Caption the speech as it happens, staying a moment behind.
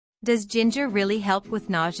Does ginger really help with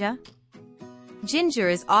nausea? Ginger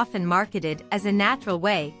is often marketed as a natural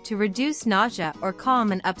way to reduce nausea or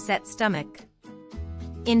calm an upset stomach.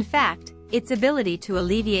 In fact, its ability to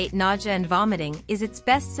alleviate nausea and vomiting is its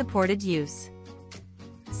best supported use.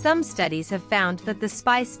 Some studies have found that the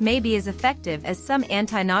spice may be as effective as some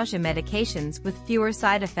anti-nausea medications with fewer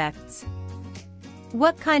side effects.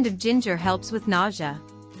 What kind of ginger helps with nausea?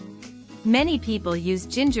 Many people use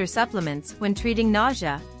ginger supplements when treating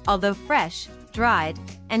nausea, although fresh, dried,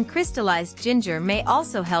 and crystallized ginger may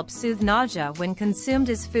also help soothe nausea when consumed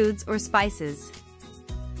as foods or spices.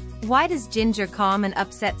 Why does ginger calm an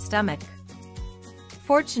upset stomach?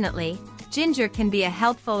 Fortunately, ginger can be a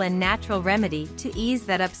helpful and natural remedy to ease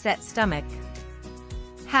that upset stomach.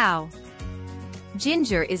 How?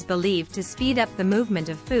 Ginger is believed to speed up the movement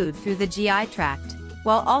of food through the GI tract,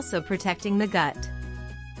 while also protecting the gut.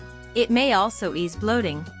 It may also ease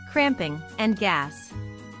bloating, cramping, and gas.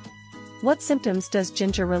 What symptoms does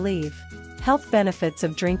ginger relieve? Health benefits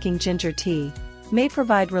of drinking ginger tea: may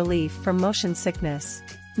provide relief from motion sickness,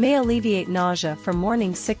 may alleviate nausea from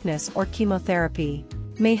morning sickness or chemotherapy,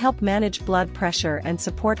 may help manage blood pressure and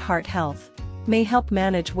support heart health, may help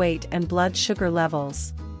manage weight and blood sugar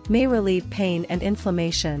levels, may relieve pain and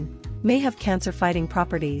inflammation, may have cancer-fighting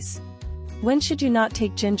properties. When should you not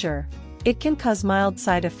take ginger? It can cause mild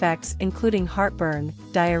side effects including heartburn,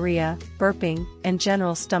 diarrhea, burping, and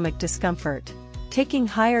general stomach discomfort. Taking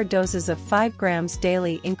higher doses of 5 grams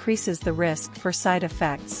daily increases the risk for side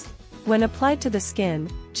effects. When applied to the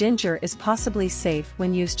skin, ginger is possibly safe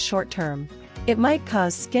when used short-term. It might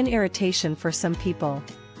cause skin irritation for some people.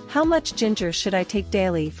 How much ginger should I take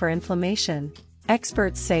daily for inflammation?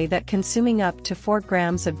 Experts say that consuming up to 4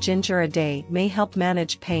 grams of ginger a day may help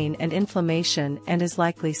manage pain and inflammation and is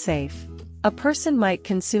likely safe. A person might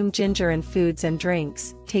consume ginger in foods and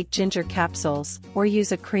drinks, take ginger capsules, or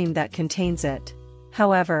use a cream that contains it.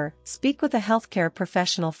 However, speak with a healthcare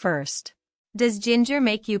professional first. Does ginger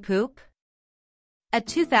make you poop? A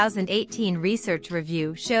 2018 research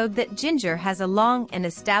review showed that ginger has a long and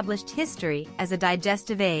established history as a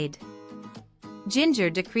digestive aid. Ginger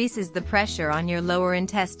decreases the pressure on your lower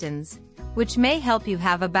intestines, which may help you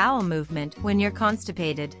have a bowel movement when you're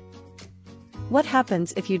constipated. What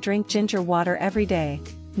happens if you drink ginger water every day?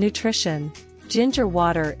 Nutrition. Ginger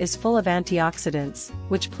water is full of antioxidants,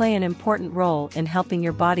 which play an important role in helping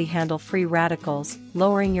your body handle free radicals,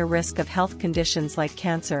 lowering your risk of health conditions like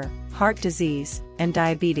cancer, heart disease, and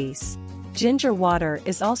diabetes. Ginger water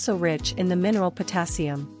is also rich in the mineral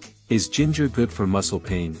potassium. Is ginger good for muscle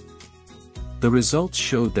pain? The results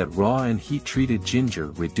showed that raw and heat-treated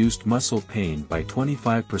ginger reduced muscle pain by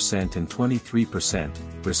 25% and 23%,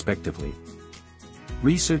 respectively.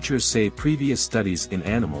 Researchers say previous studies in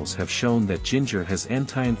animals have shown that ginger has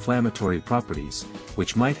anti-inflammatory properties,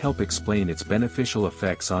 which might help explain its beneficial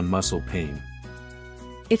effects on muscle pain.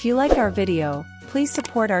 If you like our video, please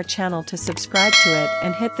support our channel to subscribe to it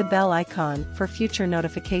and hit the bell icon for future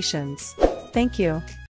notifications. Thank you.